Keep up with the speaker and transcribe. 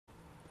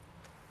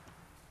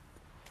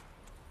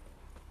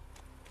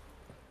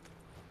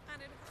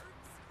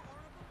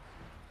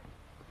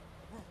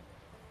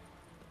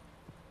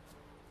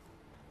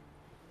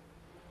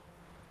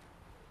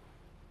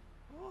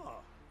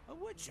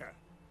Witcher.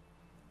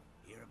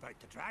 Hear about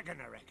the dragon,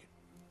 I reckon.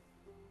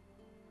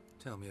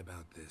 Tell me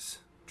about this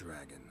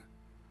dragon.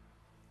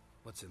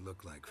 What's it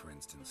look like, for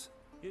instance?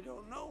 You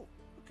don't know?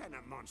 What kind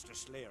of monster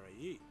slayer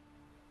are ye?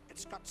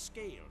 It's got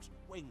scales,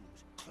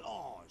 wings,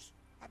 claws.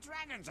 A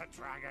dragon's a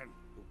dragon.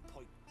 You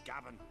point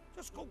Gavin.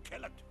 Just go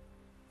kill it,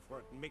 before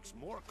it makes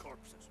more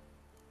corpses.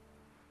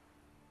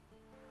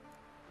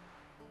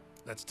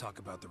 Let's talk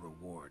about the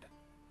reward.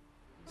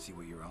 See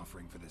what you're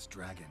offering for this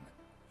dragon.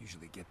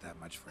 Usually get that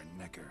much for a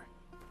necker.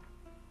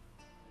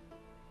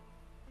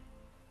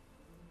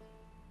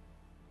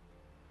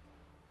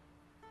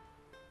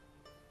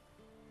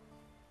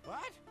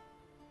 What?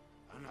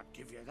 I'll not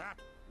give you that.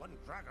 One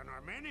dragon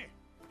or many.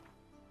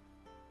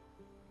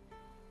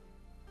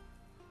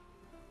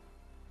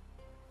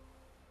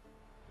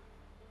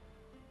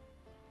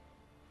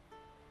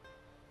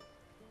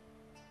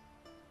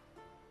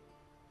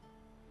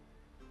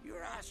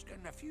 You're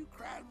asking a few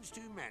crowns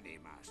too many,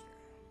 master.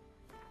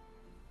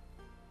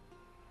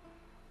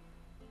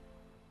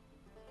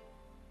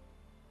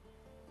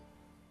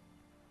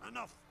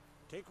 Enough.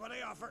 Take what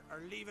I offer,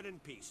 or leave it in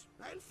peace.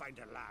 I'll find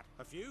a lad.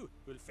 A few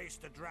will face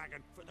the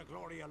dragon for the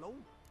glory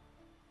alone.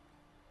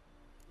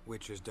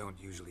 Witchers don't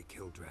usually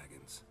kill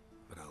dragons,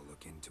 but I'll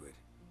look into it.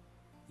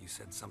 You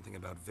said something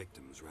about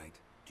victims, right?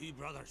 2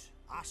 brothers,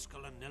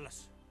 Askell and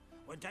Nillis,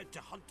 went out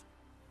to hunt,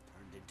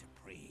 turned into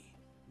prey.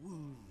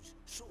 Wounds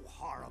so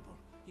horrible,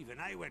 even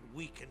I went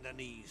weak in the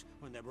knees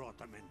when they brought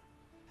them in.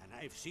 And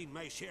I've seen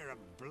my share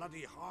of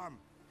bloody harm.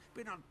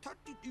 Been on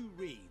 32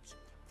 raids,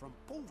 from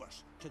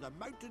Povus to the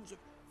mountains of...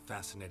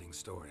 Fascinating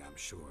story, I'm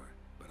sure,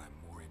 but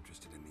I'm more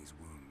interested in these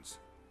wounds.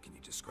 Can you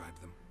describe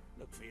them?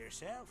 Look for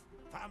yourself.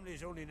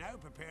 Family's only now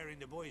preparing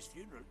the boy's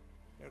funeral.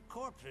 Their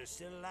corpses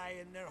still lie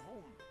in their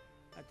home,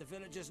 at the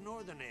village's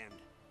northern end.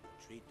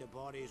 Treat the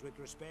bodies with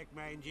respect,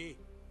 mind ye,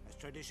 as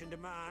tradition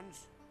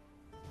demands.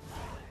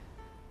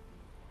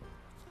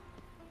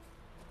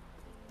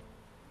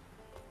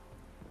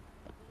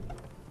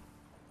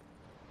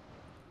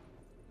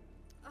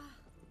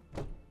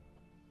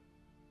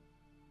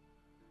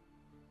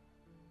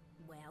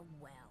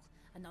 Well,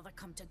 another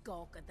come to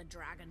gawk at the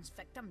dragon's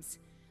victims.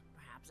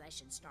 Perhaps I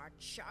should start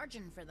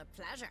charging for the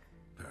pleasure.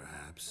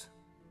 Perhaps.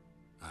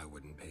 I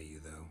wouldn't pay you,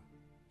 though.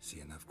 See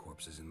enough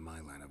corpses in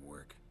my line of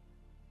work.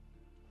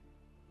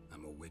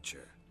 I'm a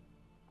witcher.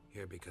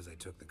 Here because I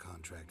took the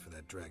contract for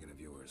that dragon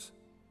of yours.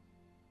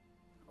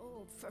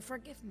 Oh,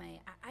 forgive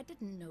me. I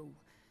didn't know.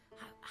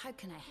 How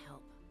can I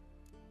help?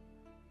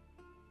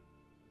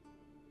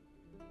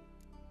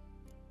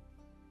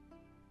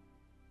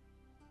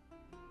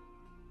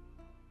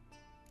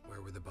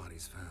 Where were the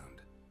bodies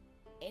found?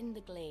 In the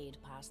glade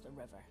past the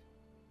river.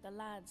 The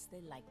lads, they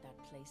liked that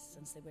place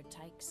since they were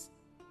tykes.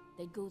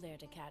 They'd go there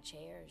to catch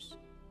hares.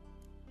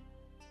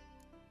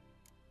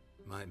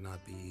 Might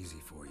not be easy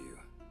for you,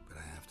 but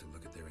I have to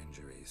look at their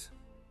injuries.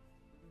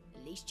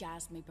 At least you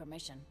asked me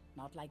permission,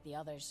 not like the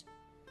others.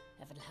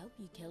 If it'll help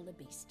you kill the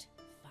beast,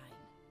 fine.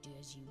 Do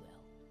as you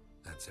will.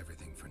 That's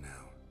everything for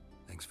now.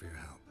 Thanks for your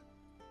help.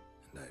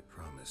 And I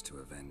promise to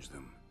avenge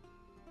them.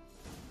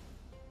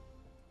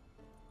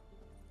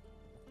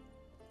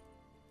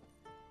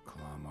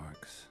 Claw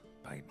marks,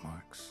 bite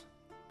marks,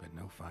 but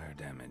no fire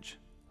damage.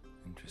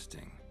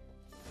 Interesting.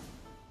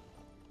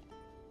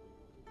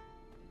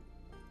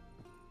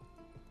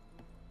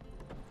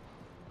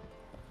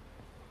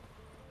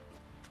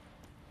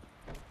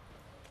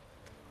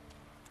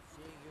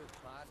 See your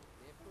past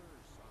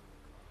papers on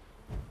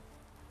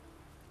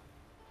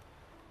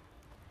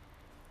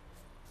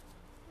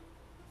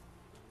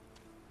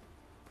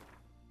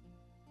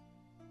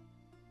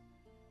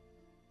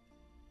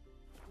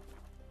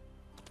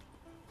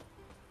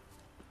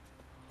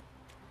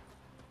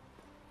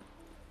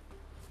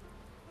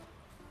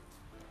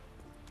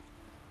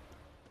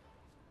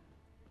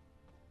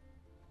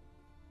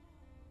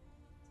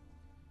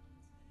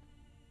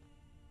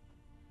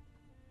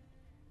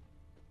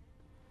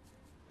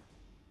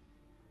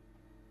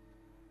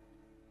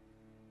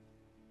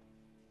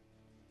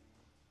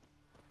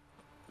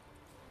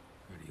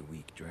Pretty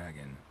weak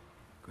dragon.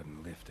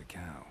 Couldn't lift a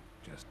cow.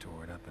 Just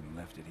tore it up and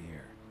left it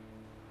here.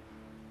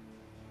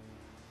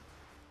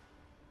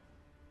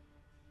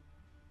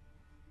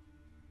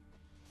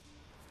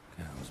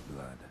 Cow's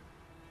blood.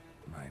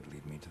 Might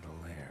lead me to the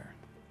lair.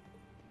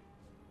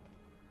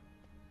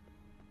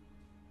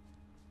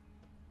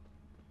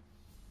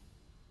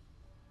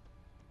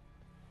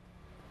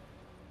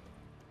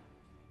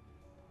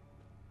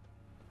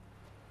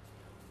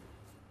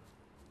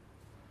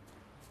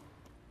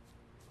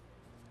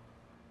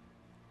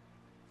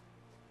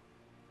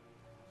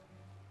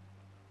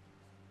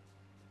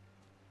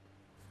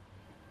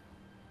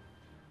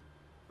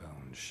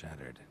 Bones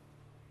shattered.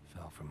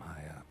 Fell from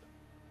high up.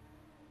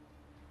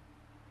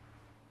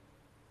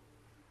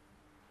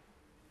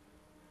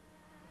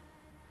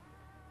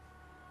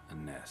 A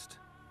nest.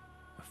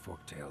 A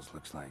Forktail's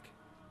looks like,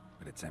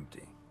 but it's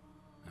empty.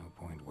 No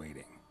point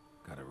waiting.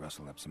 Gotta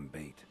rustle up some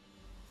bait.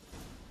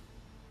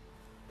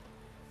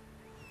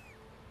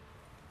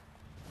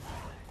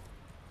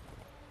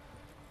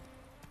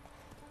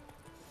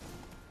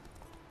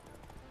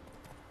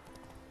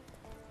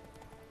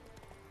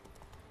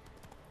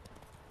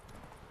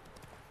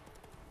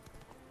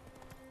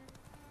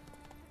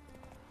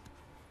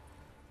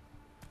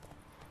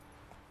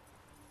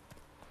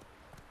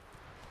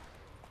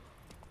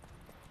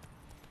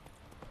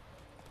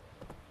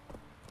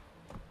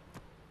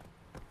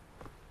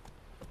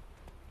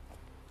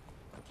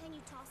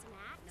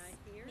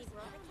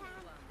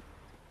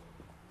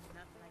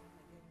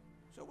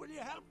 So will you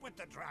help with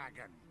the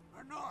dragon,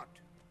 or not?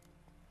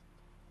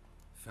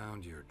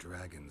 Found your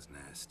dragon's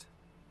nest,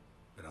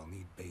 but I'll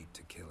need bait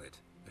to kill it.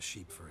 A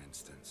sheep, for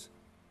instance.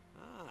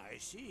 Ah, I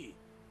see.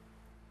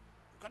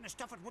 Gonna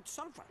stuff it with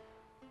sulfur.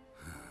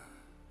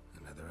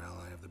 Another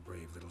ally of the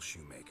brave little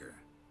shoemaker.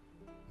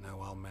 Now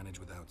I'll manage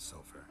without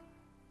sulfur.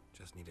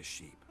 Just need a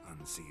sheep,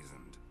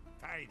 unseasoned.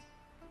 Fine.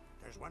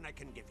 There's one I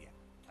can give you.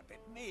 It's a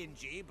bit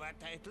mangy, but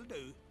it'll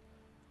do.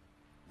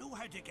 Know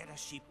how to get a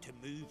sheep to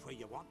move where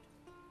you want?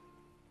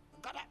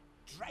 Gotta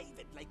drive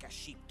it like a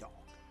sheepdog.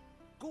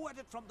 Go at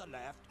it from the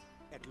left,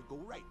 it'll go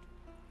right.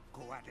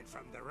 Go at it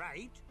from the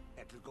right,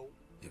 it'll go...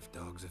 If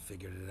dogs have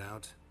figured it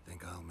out,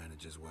 think I'll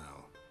manage as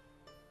well.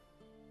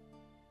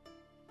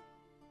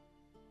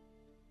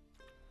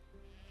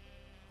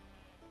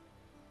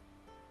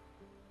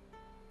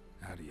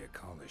 How do you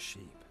call a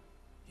sheep?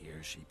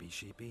 Here, sheepy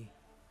sheepy?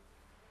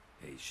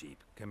 Hey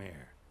sheep, come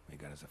here. We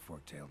got us a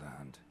forktail to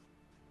hunt.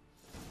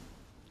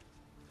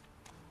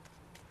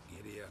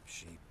 Giddy up,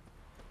 sheep.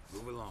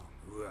 Move along.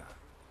 Hooah.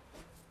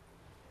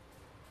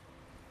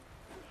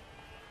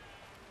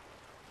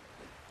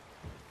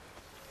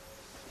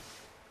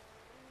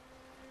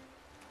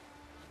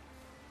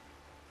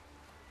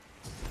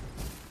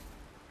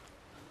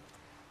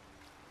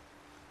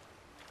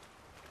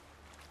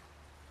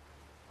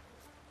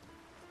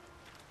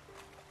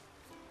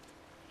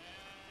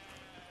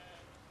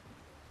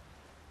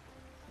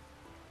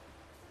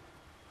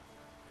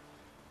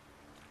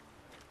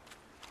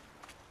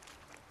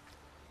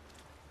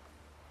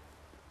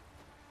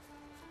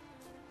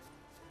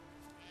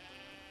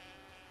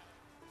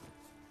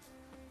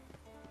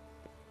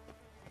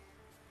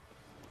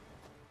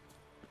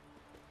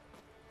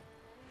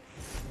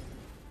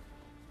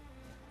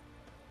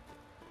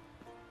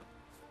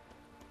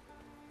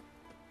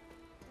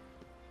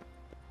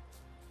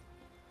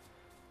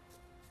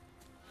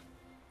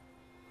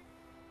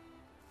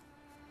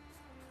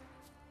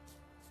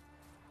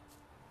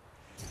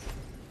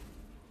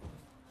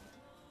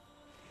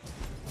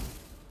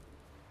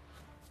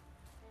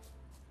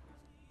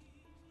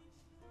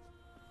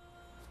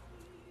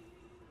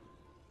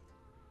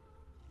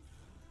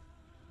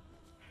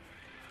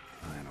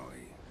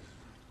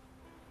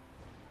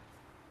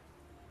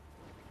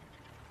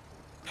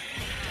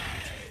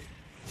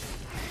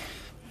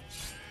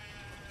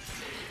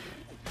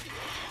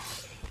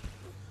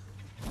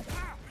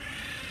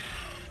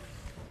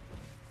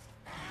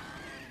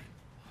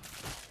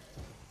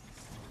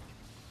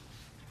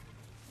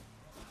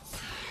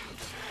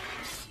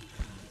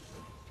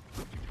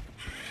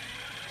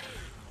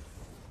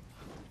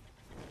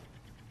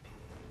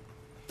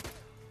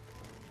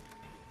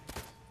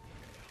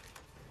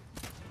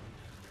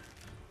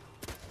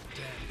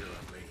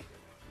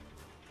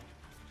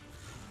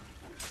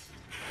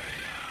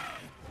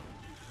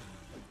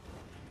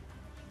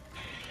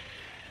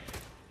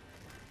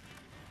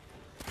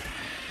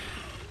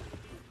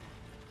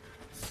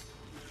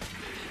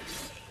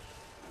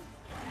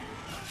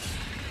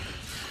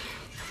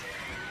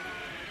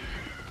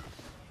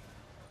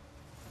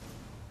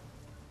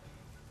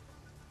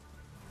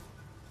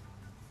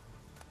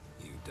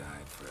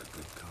 Died for a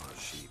good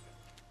cause, sheep.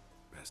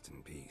 Rest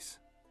in peace.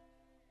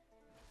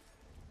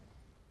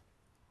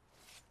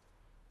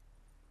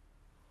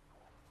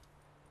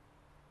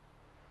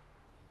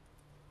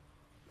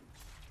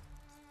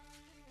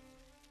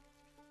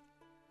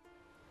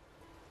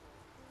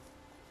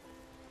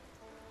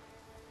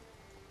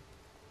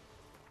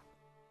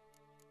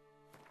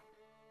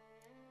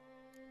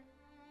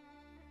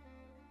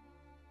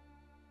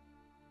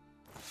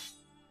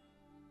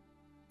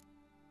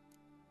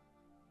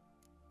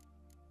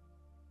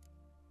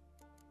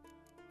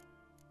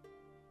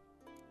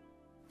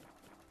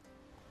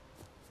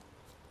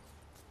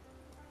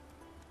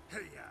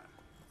 Hey-ya!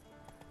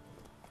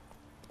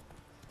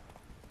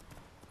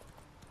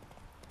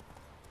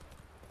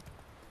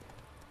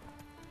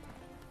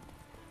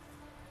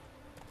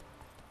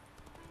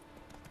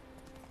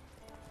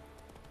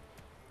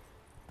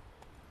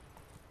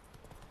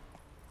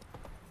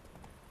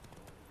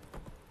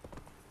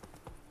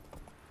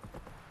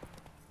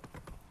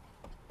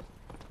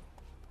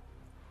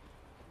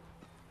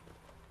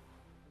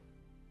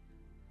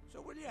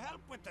 So will you help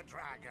with the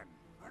dragon,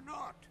 or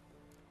not?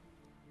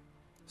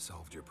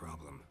 Solved your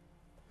problem.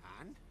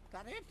 And?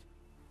 That it?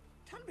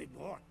 Tell me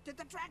more. Did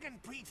the dragon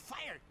breathe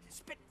fire to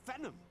spit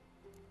venom?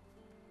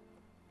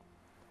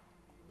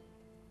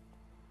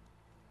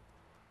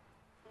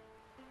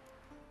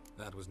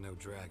 That was no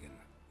dragon.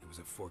 It was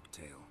a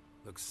forktail.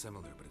 Looks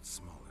similar, but it's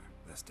smaller.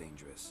 Less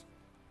dangerous.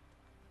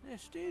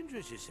 Less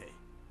dangerous, you say?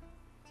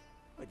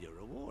 But your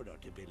reward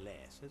ought to be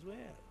less as well.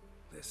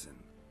 Listen,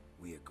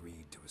 we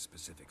agreed to a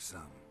specific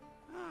sum.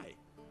 Aye,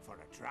 for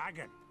a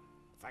dragon.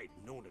 If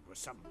I'd known it was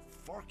some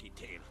forky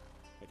tail,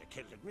 I'd have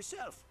killed it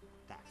myself.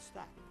 That's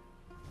that.